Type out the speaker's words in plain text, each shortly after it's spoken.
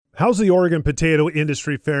How's the Oregon potato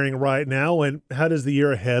industry faring right now, and how does the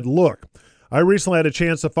year ahead look? I recently had a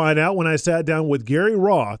chance to find out when I sat down with Gary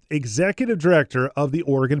Roth, Executive Director of the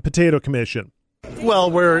Oregon Potato Commission.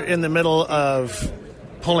 Well, we're in the middle of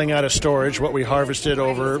pulling out of storage what we harvested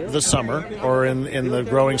over the summer or in the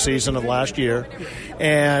growing season of last year.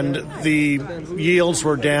 And the yields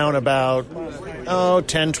were down about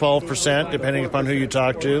 10-12%, depending upon who you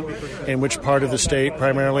talk to, in which part of the state,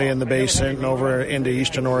 primarily in the basin and over into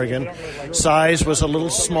eastern Oregon. Size was a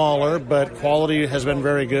little smaller, but quality has been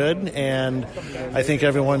very good, and I think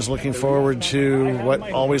everyone's looking forward to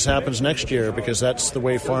what always happens next year, because that's the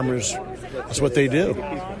way farmers, that's what they do.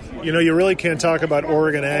 You know, you really can't talk about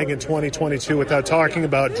Oregon ag in 2022 without talking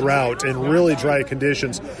about drought and really dry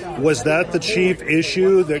conditions. Was that the chief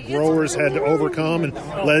issue that growers had to overcome and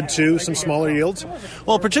led to some smaller yields?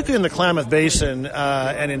 Well, particularly in the Klamath Basin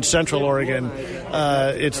and in central Oregon,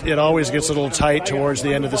 it always gets a little tight towards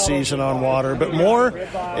the end of the season on water, but more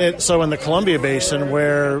so in the Columbia Basin,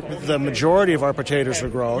 where the majority of our potatoes are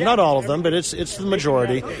grown. Not all of them, but it's the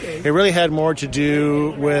majority. It really had more to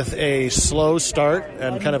do with a slow start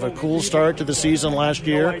and kind of a cool start to the season last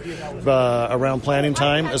year around planting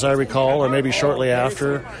time, as I recall, or maybe shortly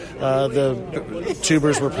after the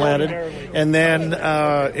tubers were planted. And then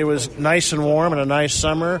it was nice and warm and a nice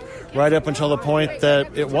summer right up until the point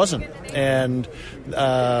that it wasn't. And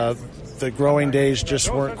the growing days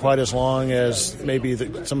just weren't quite as long as maybe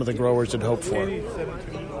some of the growers had hoped for.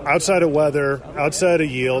 Outside of weather, outside of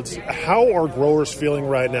yields, how are growers feeling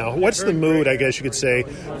right now? What's the mood, I guess you could say,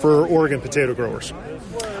 for Oregon potato growers?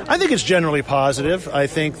 I think it's generally positive. I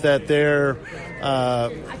think that they're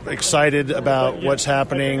excited about what's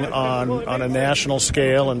happening on a national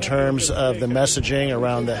scale in terms of the messaging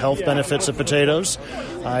around the health benefits of potatoes.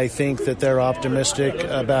 I think that they're optimistic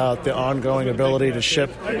about the ongoing ability to ship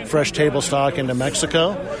fresh table stock into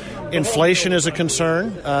Mexico. Inflation is a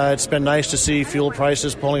concern. It's been nice to see fuel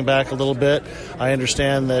prices pulling back a little bit. I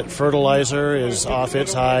understand that fertilizer is off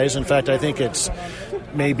its highs. In fact, I think it's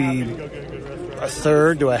maybe a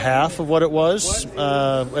third to a half of what it was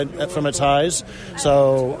from its highs.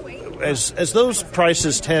 So as those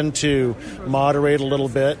prices tend to moderate a little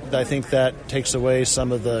bit, I think that takes away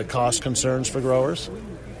some of the cost concerns for growers.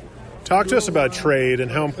 Talk to us about trade and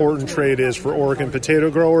how important trade is for Oregon potato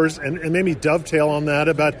growers, and maybe dovetail on that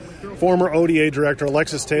about former ODA Director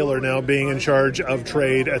Alexis Taylor now being in charge of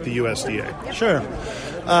trade at the USDA. Sure.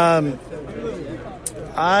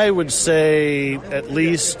 I would say at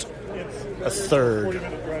least a third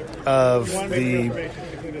of the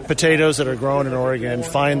potatoes that are grown in Oregon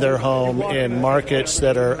find their home in markets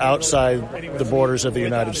that are outside the borders of the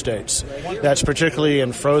United States. That's particularly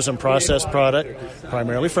in frozen processed product,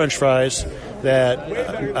 primarily French fries,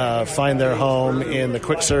 that find their home in the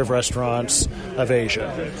quick-serve restaurants of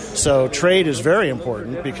Asia. So trade is very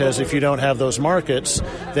important, because if you don't have those markets,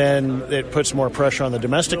 then it puts more pressure on the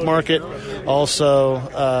domestic market.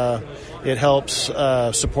 Also, it helps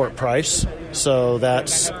support price, so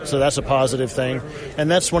that's a positive thing,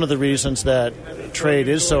 and that's one of the reasons that trade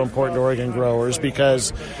is so important to Oregon growers,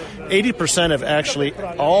 because 80% of actually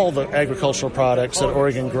all the agricultural products that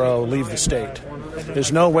Oregon grow leave the state.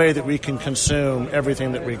 There's no way that we can consume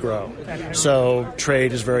everything that we grow, so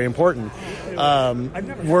trade is very important.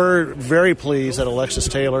 We're very pleased that Alexis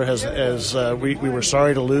Taylor we were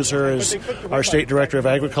sorry to lose her as our State Director of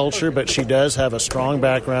Agriculture, but she does have a strong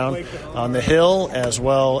background on the Hill as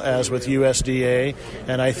well as with USDA,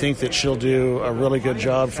 and I think that she'll do a really good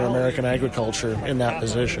job for American agriculture in that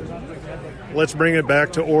position. Let's bring it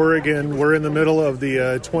back to Oregon. We're in the middle of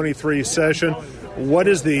the 23 session. What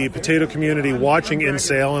is the potato community watching in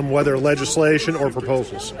Salem, whether legislation or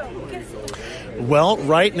proposals? Well,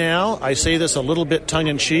 right now, I say this a little bit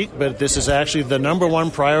tongue-in-cheek, but this is actually the number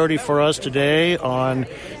one priority for us today on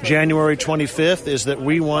January 25th, is that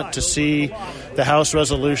we want to see the House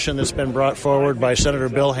resolution that's been brought forward by Senator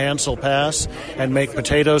Bill Hansel pass and make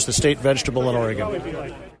potatoes the state vegetable in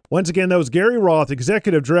Oregon. Once again, that was Gary Roth,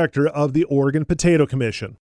 Executive Director of the Oregon Potato Commission.